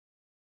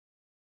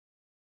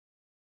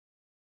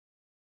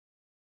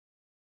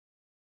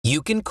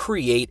You can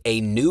create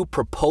a new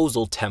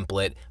proposal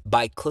template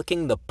by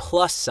clicking the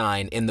plus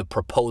sign in the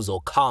proposal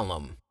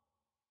column.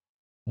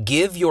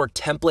 Give your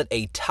template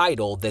a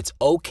title that's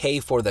okay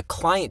for the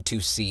client to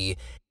see,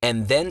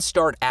 and then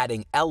start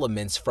adding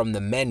elements from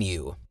the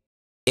menu.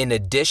 In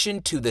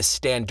addition to the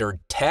standard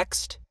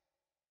text,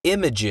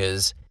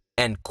 images,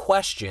 and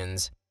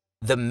questions,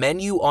 the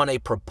menu on a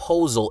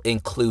proposal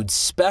includes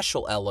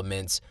special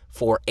elements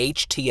for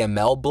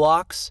HTML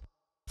blocks,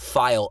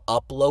 file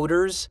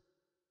uploaders,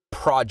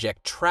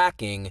 project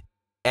tracking,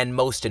 and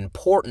most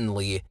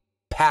importantly,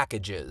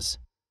 packages.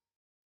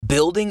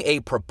 Building a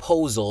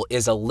proposal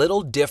is a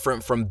little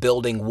different from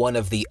building one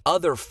of the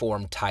other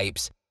form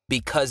types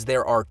because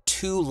there are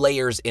two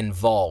layers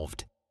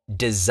involved: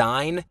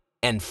 design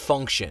and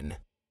function.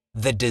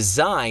 The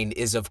design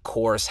is, of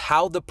course,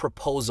 how the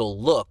proposal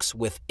looks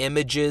with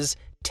images,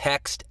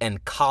 text,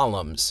 and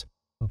columns,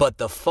 but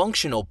the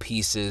functional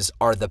pieces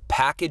are the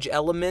package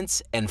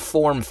elements and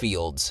form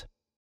fields.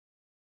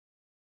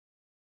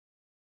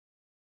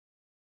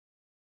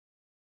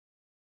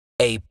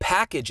 A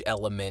package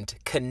element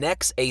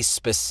connects a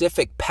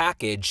specific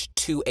package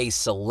to a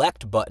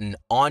select button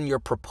on your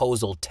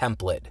proposal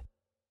template.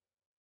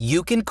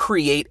 You can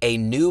create a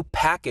new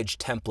package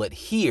template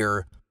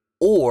here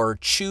or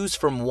choose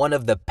from one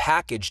of the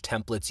package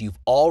templates you've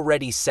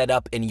already set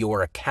up in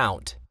your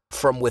account,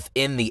 from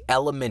within the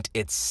element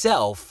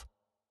itself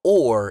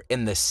or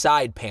in the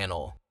side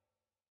panel.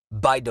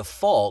 By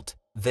default,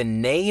 the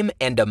name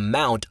and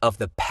amount of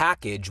the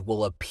package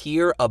will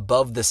appear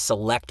above the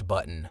select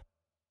button.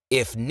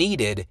 If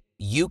needed,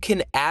 you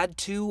can add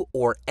to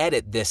or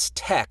edit this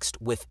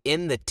text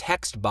within the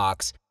text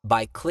box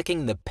by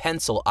clicking the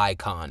pencil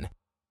icon.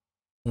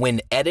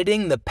 When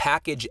editing the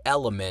package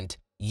element,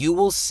 you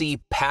will see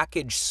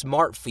package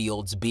smart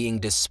fields being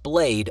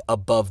displayed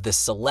above the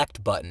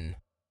select button.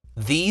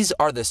 These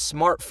are the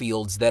smart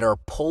fields that are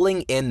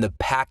pulling in the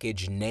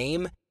package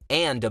name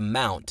and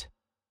amount.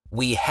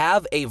 We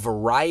have a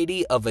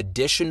variety of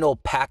additional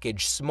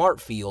package smart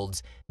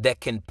fields that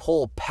can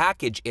pull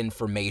package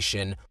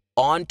information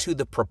onto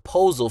the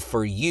proposal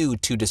for you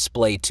to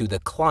display to the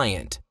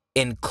client,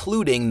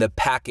 including the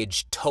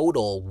package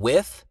total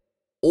with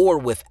or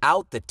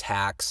without the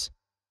tax,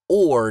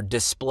 or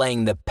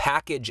displaying the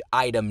package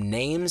item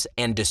names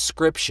and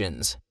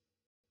descriptions.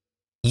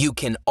 You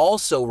can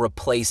also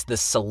replace the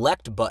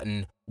select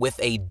button with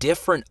a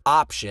different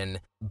option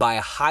by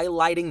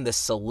highlighting the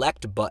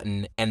select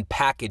button and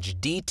package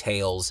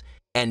details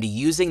and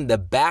using the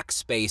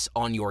backspace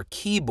on your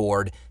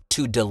keyboard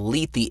to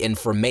delete the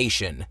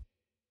information.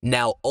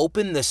 Now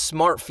open the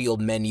Smart Field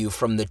menu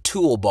from the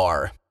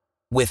toolbar.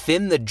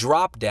 Within the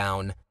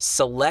drop-down,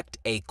 select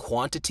a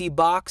quantity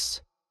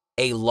box,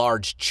 a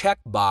large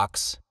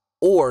checkbox,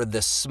 or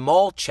the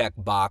small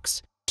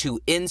checkbox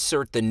to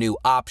insert the new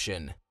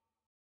option.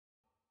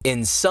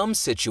 In some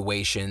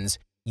situations,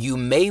 you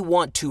may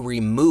want to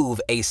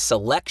remove a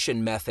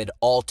selection method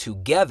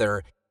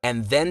altogether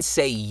and then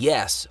say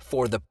yes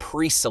for the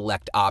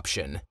pre-select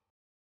option.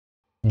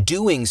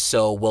 Doing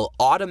so will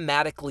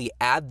automatically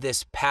add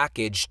this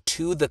package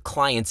to the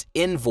client's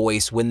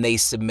invoice when they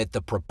submit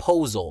the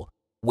proposal,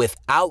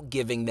 without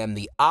giving them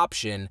the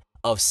option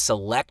of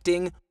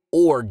selecting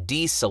or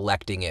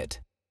deselecting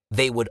it.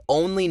 They would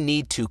only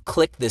need to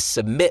click the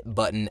Submit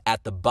button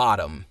at the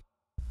bottom.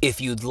 If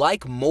you'd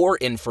like more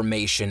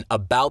information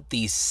about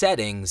these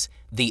settings,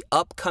 the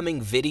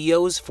upcoming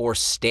videos for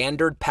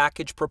standard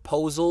package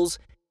proposals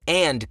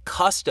and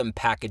custom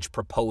package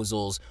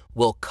proposals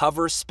will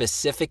cover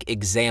specific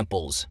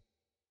examples.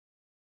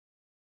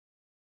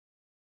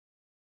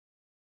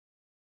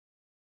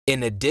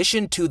 In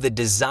addition to the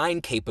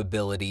design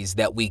capabilities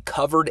that we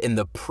covered in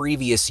the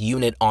previous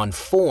unit on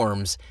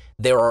forms,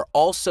 there are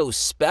also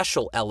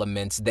special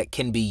elements that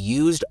can be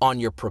used on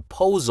your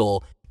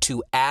proposal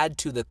to add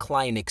to the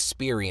client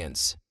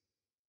experience.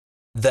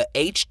 The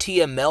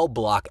HTML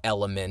block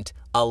element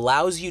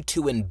allows you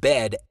to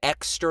embed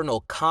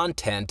external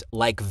content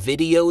like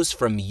videos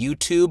from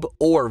YouTube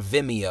or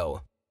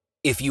Vimeo.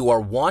 If you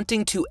are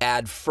wanting to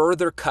add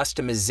further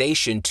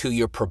customization to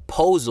your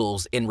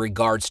proposals in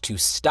regards to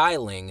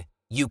styling,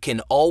 you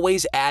can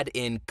always add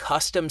in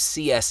custom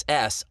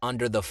CSS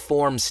under the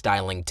Form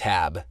Styling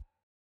tab.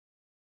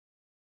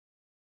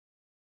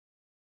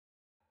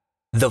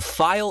 The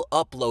File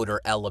Uploader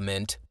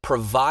element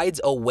provides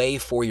a way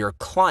for your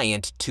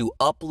client to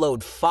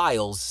upload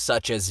files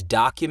such as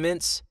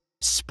documents,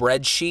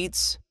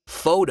 spreadsheets,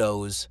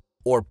 photos,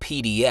 or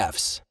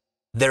PDFs.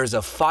 There's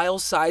a file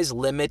size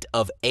limit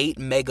of 8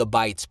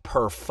 megabytes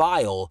per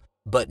file,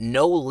 but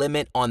no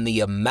limit on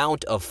the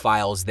amount of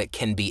files that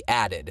can be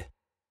added.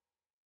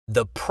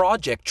 The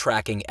project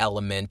tracking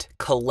element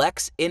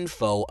collects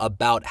info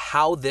about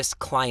how this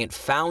client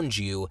found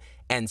you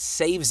and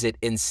saves it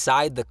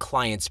inside the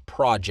client's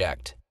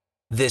project.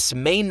 This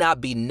may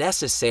not be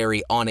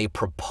necessary on a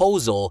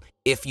proposal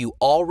if you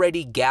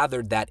already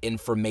gathered that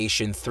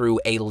information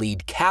through a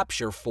lead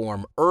capture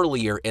form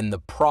earlier in the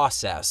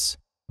process.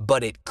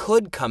 but it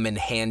could come in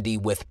handy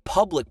with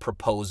public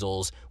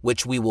proposals,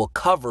 which we will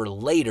cover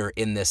later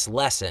in this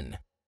lesson.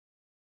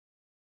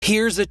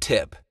 Here's a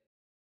tip.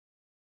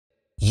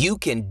 You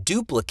can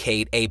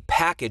duplicate a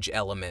package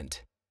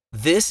element.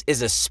 This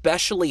is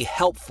especially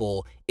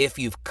helpful if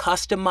you've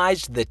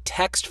customized the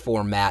text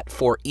format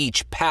for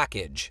each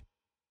package.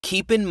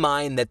 Keep in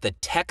mind that the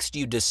text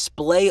you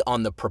display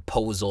on the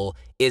proposal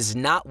is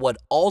not what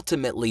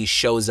ultimately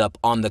shows up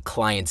on the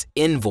client's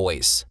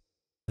invoice.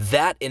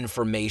 That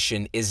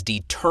information is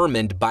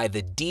determined by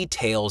the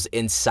details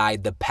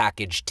inside the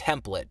package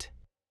template.